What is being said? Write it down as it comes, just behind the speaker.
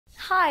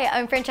Hi,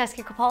 I'm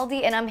Francesca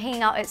Capaldi and I'm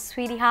hanging out at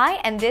Sweety High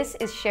and this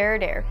is Share or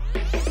Dare.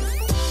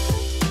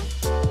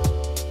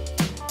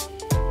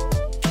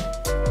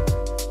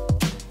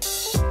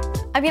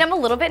 I mean, I'm a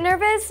little bit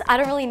nervous. I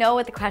don't really know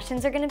what the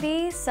questions are gonna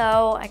be,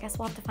 so I guess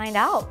we'll have to find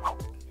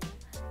out.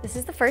 This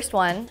is the first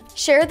one.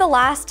 Share the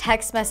last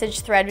text message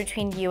thread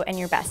between you and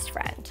your best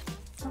friend.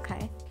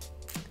 Okay.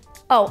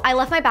 Oh, I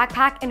left my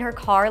backpack in her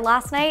car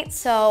last night,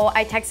 so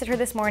I texted her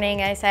this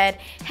morning and I said,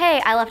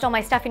 hey, I left all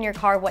my stuff in your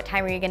car, what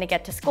time are you gonna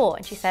get to school?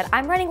 And she said,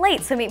 I'm running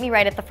late, so meet me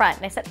right at the front.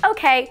 And I said,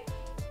 okay.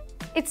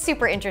 It's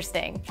super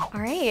interesting.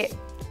 All right,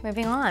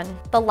 moving on.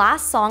 The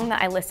last song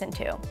that I listened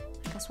to.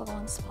 I guess we'll go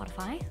on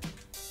Spotify.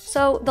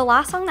 So the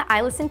last song that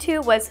I listened to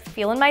was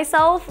Feelin'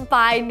 Myself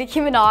by Nicki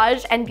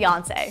Minaj and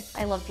Beyonce.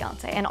 I love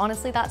Beyonce, and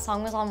honestly that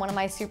song was on one of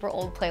my super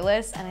old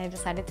playlists and I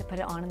decided to put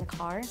it on in the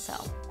car, so.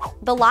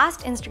 The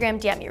last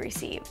Instagram DM you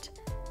received.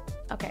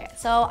 Okay,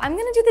 so I'm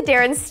gonna do the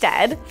dare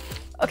instead.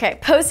 Okay,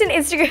 post an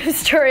Instagram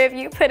story of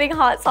you putting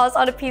hot sauce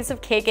on a piece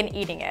of cake and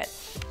eating it.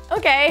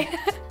 Okay,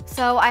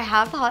 so I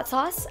have the hot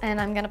sauce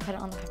and I'm gonna put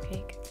it on the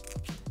cupcake.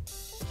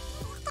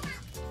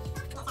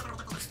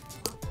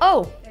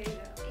 Oh.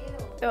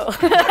 Oh.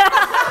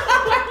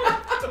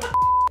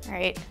 All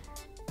right.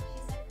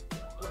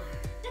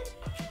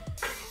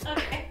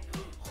 Okay.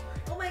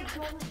 Oh my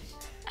gosh.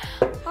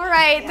 All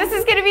right, this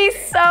is gonna be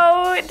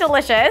so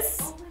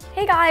delicious.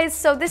 Hey guys,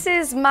 so this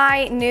is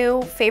my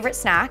new favorite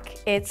snack.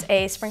 It's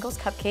a sprinkles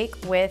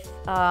cupcake with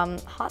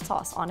hot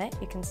sauce on it.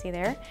 You can see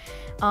there.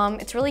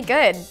 It's really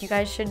good. You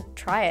guys should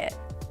try it.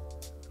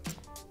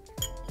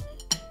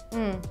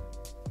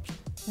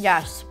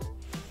 Yes.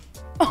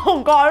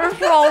 Oh God, it's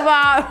so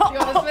bad. You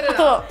want to spit it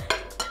out?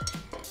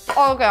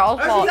 Okay, I'll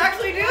stop. Oh, she's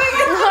actually doing it.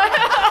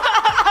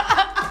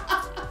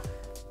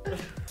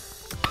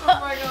 Oh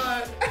my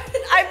God.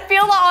 I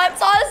feel the hot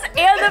sauce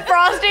and the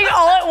frosting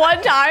all at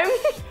one time.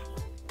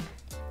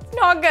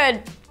 Not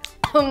good.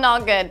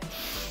 Not good.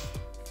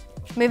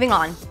 Moving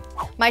on.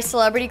 My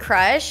celebrity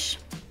crush.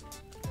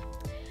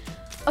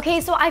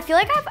 Okay, so I feel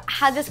like I've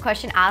had this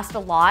question asked a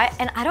lot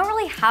and I don't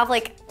really have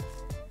like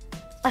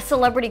a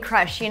celebrity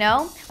crush, you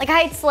know? Like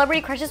I had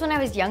celebrity crushes when I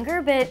was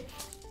younger, but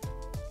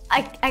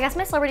I guess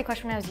my celebrity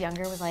crush when I was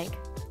younger was like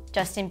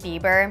Justin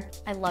Bieber.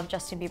 I loved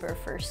Justin Bieber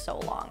for so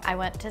long. I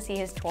went to see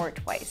his tour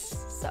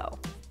twice, so.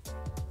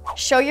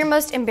 Show your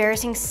most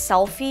embarrassing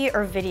selfie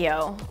or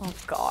video. Oh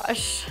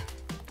gosh.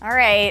 All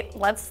right,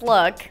 let's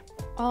look.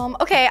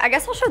 Okay, I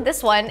guess I'll show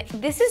this one.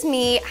 This is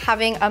me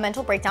having a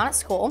mental breakdown at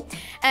school,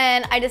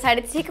 and I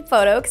decided to take a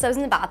photo because I was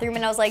in the bathroom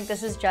and I was like,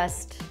 this is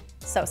just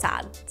so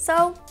sad.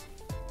 So,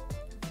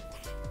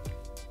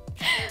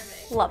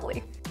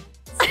 lovely.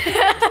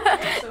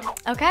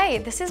 Okay,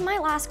 this is my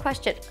last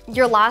question.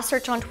 Your last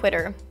search on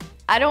Twitter.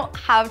 I don't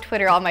have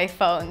Twitter on my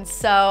phone,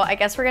 so I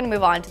guess we're gonna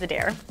move on to the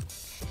dare.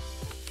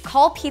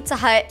 Call Pizza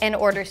Hut and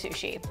order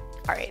sushi.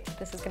 All right,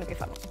 this is gonna be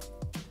fun.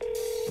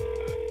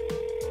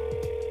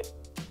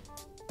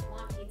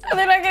 And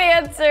they're not gonna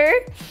answer.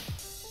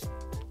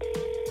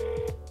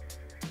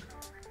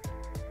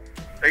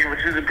 Thank you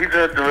for choosing Pizza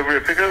Hut delivery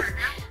or pickup.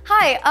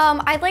 Hi,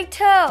 I'd like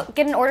to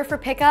get an order for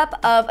pickup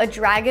of a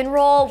dragon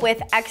roll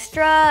with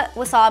extra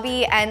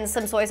wasabi and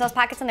some soy sauce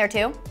packets in there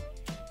too.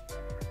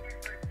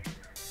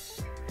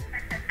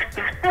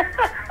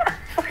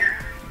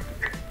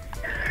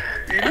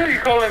 You know you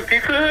calling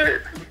Pizza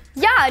Hut?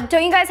 Yeah,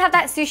 don't you guys have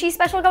that sushi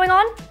special going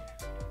on?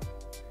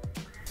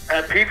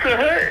 At Pizza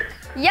Hut?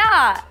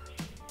 Yeah.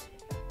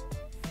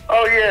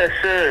 Oh yeah,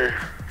 sure.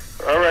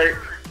 All right.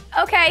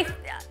 Okay.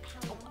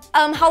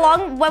 How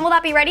long, when will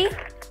that be ready?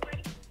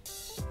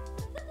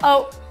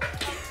 Oh,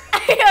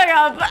 I hung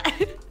up.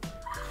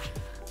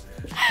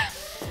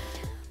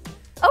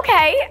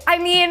 Okay, I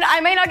mean,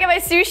 I might not get my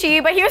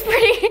sushi, but he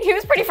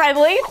was pretty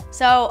friendly.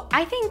 So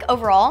I think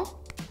overall,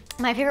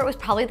 my favorite was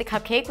probably the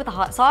cupcake with the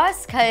hot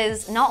sauce,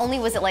 because not only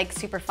was it like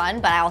super fun,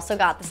 but I also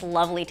got this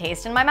lovely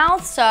taste in my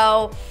mouth.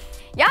 So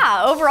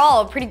yeah, overall,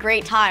 a pretty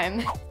great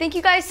time. Thank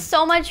you guys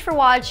so much for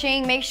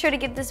watching. Make sure to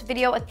give this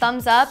video a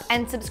thumbs up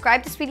and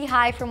subscribe to Sweety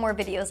High for more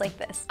videos like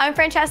this. I'm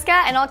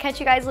Francesca, and I'll catch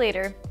you guys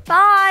later.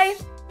 Bye.